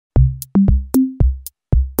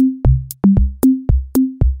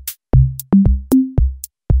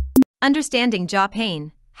Understanding jaw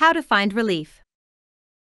pain, how to find relief.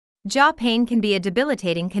 Jaw pain can be a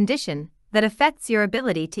debilitating condition that affects your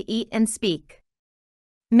ability to eat and speak.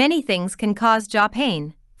 Many things can cause jaw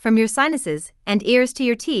pain, from your sinuses and ears to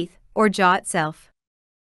your teeth or jaw itself.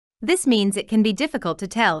 This means it can be difficult to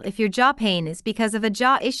tell if your jaw pain is because of a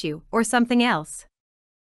jaw issue or something else.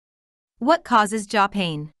 What causes jaw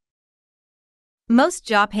pain? Most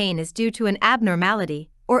jaw pain is due to an abnormality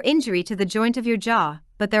or injury to the joint of your jaw,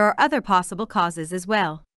 but there are other possible causes as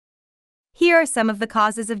well. Here are some of the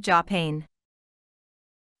causes of jaw pain.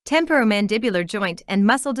 Temporomandibular joint and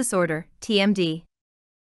muscle disorder, TMD.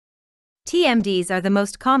 TMDs are the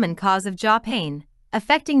most common cause of jaw pain,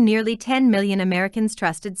 affecting nearly 10 million Americans.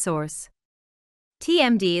 Trusted source.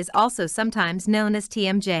 TMD is also sometimes known as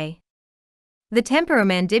TMJ. The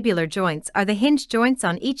temporomandibular joints are the hinge joints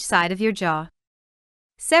on each side of your jaw.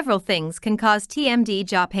 Several things can cause TMD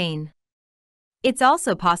jaw pain. It's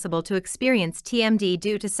also possible to experience TMD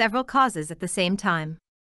due to several causes at the same time.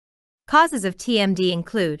 Causes of TMD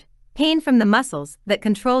include pain from the muscles that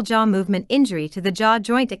control jaw movement, injury to the jaw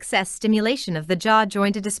joint, excess stimulation of the jaw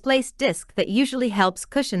joint, a displaced disc that usually helps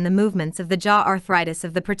cushion the movements of the jaw, arthritis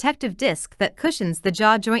of the protective disc that cushions the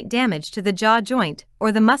jaw joint, damage to the jaw joint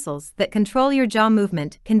or the muscles that control your jaw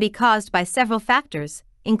movement can be caused by several factors,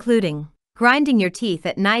 including grinding your teeth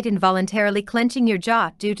at night, involuntarily clenching your jaw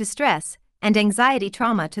due to stress and anxiety,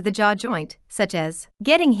 trauma to the jaw joint, such as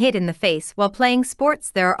getting hit in the face while playing sports.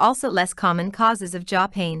 There are also less common causes of jaw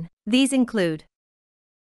pain. These include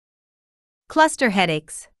cluster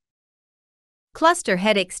headaches. Cluster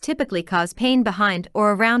headaches typically cause pain behind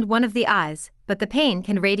or around one of the eyes, but the pain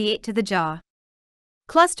can radiate to the jaw.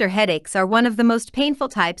 Cluster headaches are one of the most painful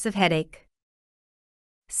types of headache.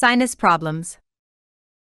 Sinus problems.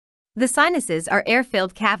 The sinuses are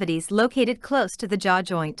air-filled cavities located close to the jaw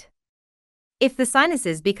joint. If the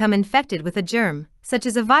sinuses become infected with a germ, such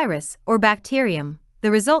as a virus or bacterium,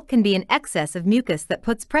 the result can be an excess of mucus that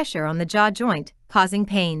puts pressure on the jaw joint, causing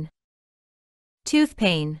pain. Tooth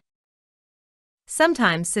pain.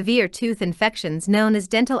 Sometimes severe tooth infections known as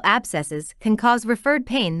dental abscesses can cause referred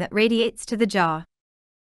pain that radiates to the jaw.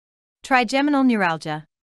 Trigeminal neuralgia.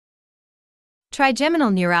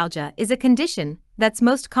 Trigeminal neuralgia is a condition that's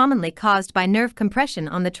most commonly caused by nerve compression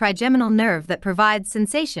on the trigeminal nerve that provides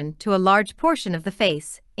sensation to a large portion of the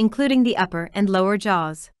face, including the upper and lower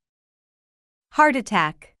jaws. Heart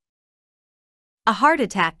attack. A heart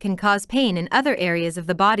attack can cause pain in other areas of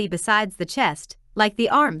the body besides the chest, like the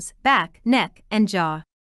arms, back, neck, and jaw.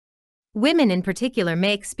 Women in particular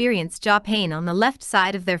may experience jaw pain on the left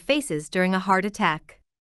side of their faces during a heart attack.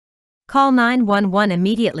 Call 911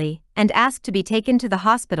 immediately and ask to be taken to the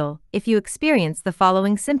hospital if you experience the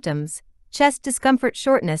following symptoms: chest discomfort,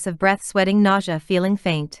 shortness of breath, sweating, nausea, feeling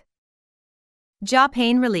faint. Jaw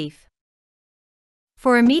pain relief.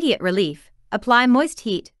 For immediate relief, apply moist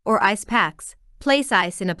heat or ice packs, place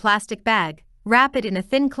ice in a plastic bag, wrap it in a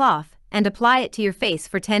thin cloth, and apply it to your face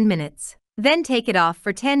for 10 minutes. Then take it off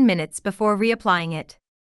for 10 minutes before reapplying it.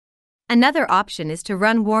 Another option is to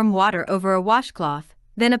run warm water over a washcloth,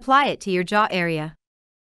 then apply it to your jaw area.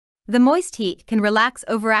 The moist heat can relax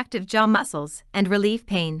overactive jaw muscles and relieve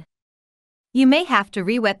pain. You may have to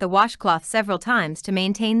re-wet the washcloth several times to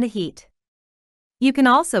maintain the heat. You can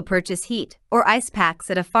also purchase heat or ice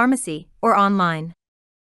packs at a pharmacy or online.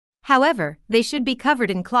 However, they should be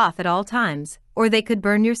covered in cloth at all times, or they could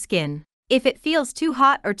burn your skin. If it feels too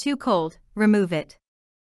hot or too cold, remove it.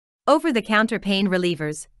 Over-the-counter pain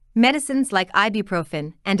relievers, medicines like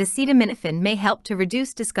ibuprofen and acetaminophen may help to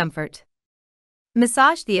reduce discomfort.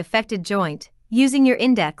 Massage the affected joint. Using your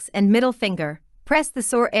index and middle finger, press the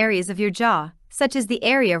sore areas of your jaw, such as the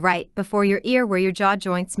area right before your ear where your jaw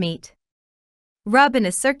joints meet. Rub in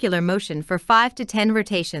a circular motion for 5 to 10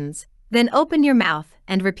 rotations, then open your mouth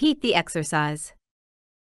and repeat the exercise.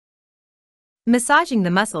 Massaging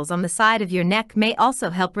the muscles on the side of your neck may also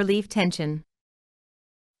help relieve tension.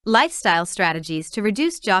 Lifestyle strategies to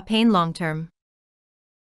reduce jaw pain long-term.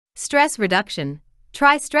 Stress reduction.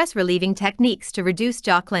 Try stress-relieving techniques to reduce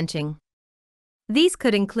jaw clenching. These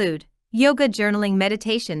could include yoga, journaling,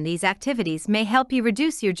 meditation. These activities may help you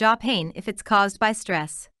reduce your jaw pain if it's caused by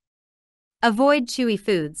stress. Avoid chewy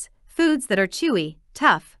foods. Foods that are chewy,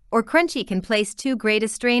 tough, or crunchy can place too great a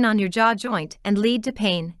strain on your jaw joint and lead to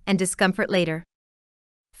pain and discomfort later.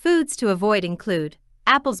 Foods to avoid include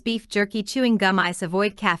apples, beef jerky, chewing gum, ice.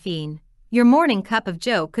 Avoid caffeine. Your morning cup of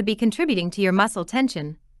joe could be contributing to your muscle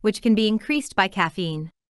tension, which can be increased by caffeine.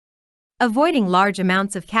 Avoiding large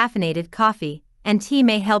amounts of caffeinated coffee and tea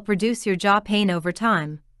may help reduce your jaw pain over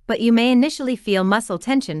time, but you may initially feel muscle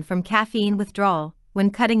tension from caffeine withdrawal when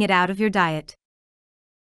cutting it out of your diet.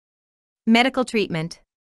 Medical treatment.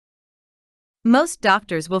 Most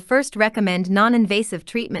doctors will first recommend non-invasive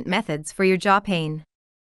treatment methods for your jaw pain.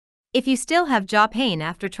 If you still have jaw pain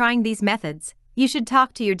after trying these methods, you should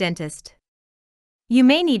talk to your dentist. You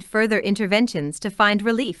may need further interventions to find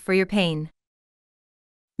relief for your pain.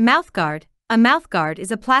 Mouthguard. A mouthguard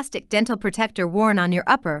is a plastic dental protector worn on your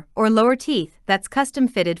upper or lower teeth that's custom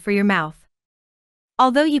fitted for your mouth.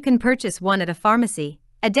 Although you can purchase one at a pharmacy,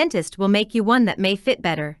 a dentist will make you one that may fit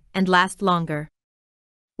better and last longer.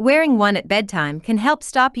 Wearing one at bedtime can help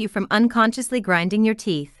stop you from unconsciously grinding your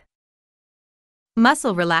teeth.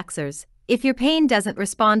 Muscle relaxers. If your pain doesn't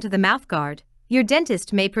respond to the mouthguard, your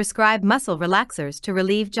dentist may prescribe muscle relaxers to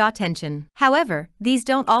relieve jaw tension. However, these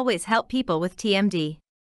don't always help people with TMD.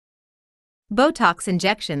 Botox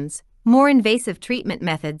injections. More invasive treatment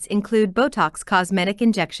methods include Botox cosmetic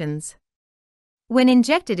injections. When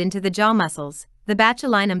injected into the jaw muscles, the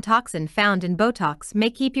botulinum toxin found in Botox may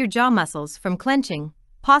keep your jaw muscles from clenching,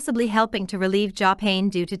 possibly helping to relieve jaw pain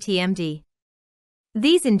due to TMD.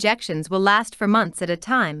 These injections will last for months at a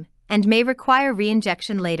time and may require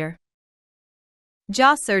re-injection later.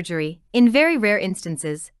 Jaw surgery. In very rare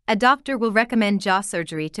instances, a doctor will recommend jaw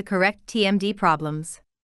surgery to correct TMD problems.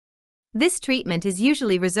 This treatment is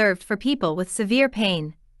usually reserved for people with severe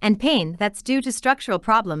pain, and pain that's due to structural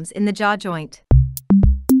problems in the jaw joint.